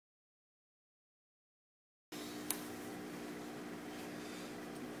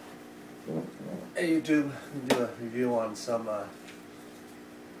Hey YouTube, I'm gonna do a review on some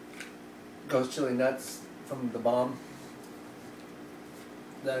ghost chili nuts from the bomb.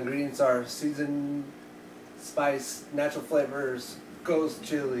 The ingredients are seasoned spice, natural flavors, ghost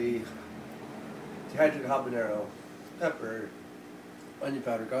chili, dehydrated habanero, pepper, onion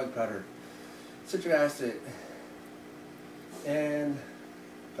powder, garlic powder, citric acid, and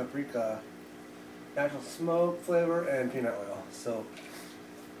paprika, natural smoke flavor, and peanut oil. So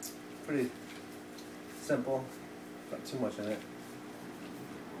pretty simple, not too much in it.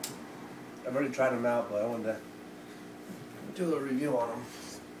 I've already tried them out, but I wanted to do a little review on them.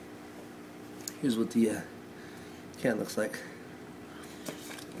 Here's what the can looks like,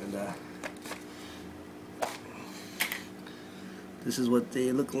 and this is what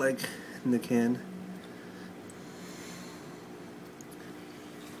they look like in the can.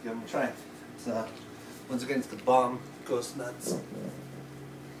 Give them a try. It's once again, it's the bomb ghost nuts.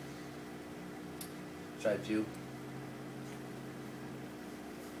 Try a few.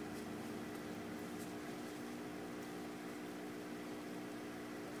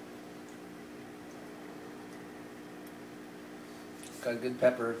 Got a good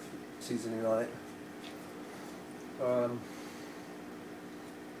pepper seasoning on it.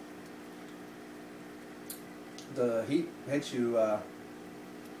 The heat hits you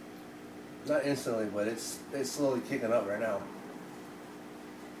not instantly, but it's slowly kicking up right now.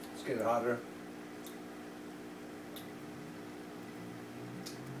 It's getting hotter.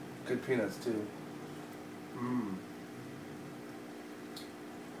 Good peanuts too.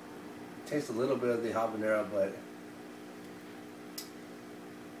 Taste a little bit of the habanero, but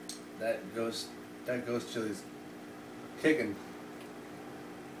that ghost chili's kicking.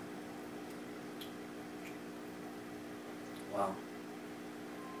 Wow,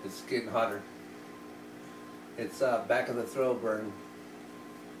 it's getting hotter. It's back of the throat burn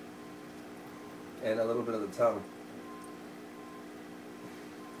and a little bit of the tongue.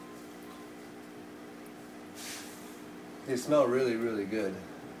 They smell really, really good.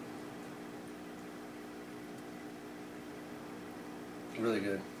 Really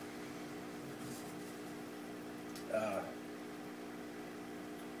good.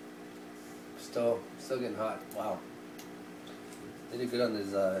 Still getting hot. Wow. They did good on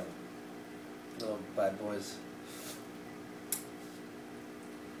these little bad boys.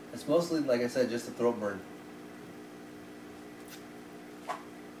 It's mostly, like I said, just a throat burn.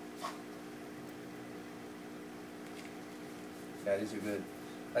 Yeah, these are good.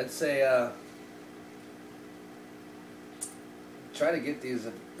 I'd say try to get these.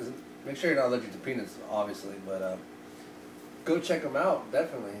 Make sure you're not allergic to peanuts, obviously, but go check them out.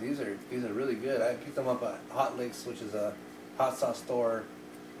 Definitely, these are really good. I picked them up at Hot Licks, which is a hot sauce store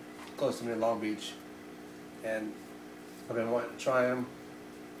close to me in Long Beach, and I've been wanting to try them,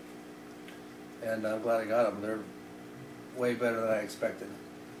 and I'm glad I got them. They're way better than I expected.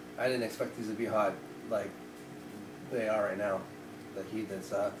 I didn't expect these to be hot like they are right now. The heat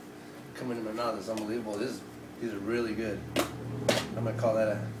that's coming in my mouth is unbelievable. These are really good. I'm gonna call it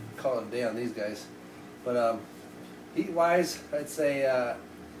a day on these guys. But heat wise, I'd say out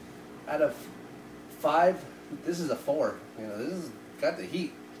of 5, this is a 4. You know, this has got the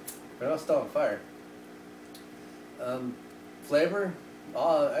heat. They're not still on fire. Flavor,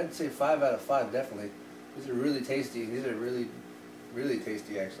 I'd say 5 out of 5 definitely. These are really tasty. These are really, really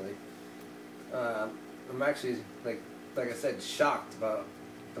tasty actually. I'm actually like I said, shocked about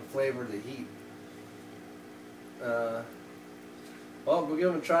the flavor, the heat. Well, we'll give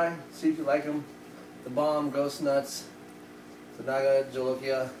them a try, see if you like them. The bomb, ghost nuts, Sanaga,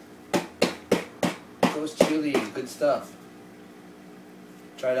 Jolokia, ghost chili, good stuff.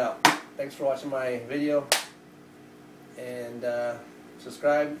 Try it out. Thanks for watching my video, and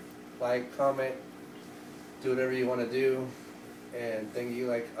subscribe, like, comment, do whatever you want to do, and thank you,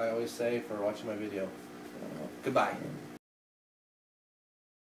 like I always say, for watching my video. Goodbye.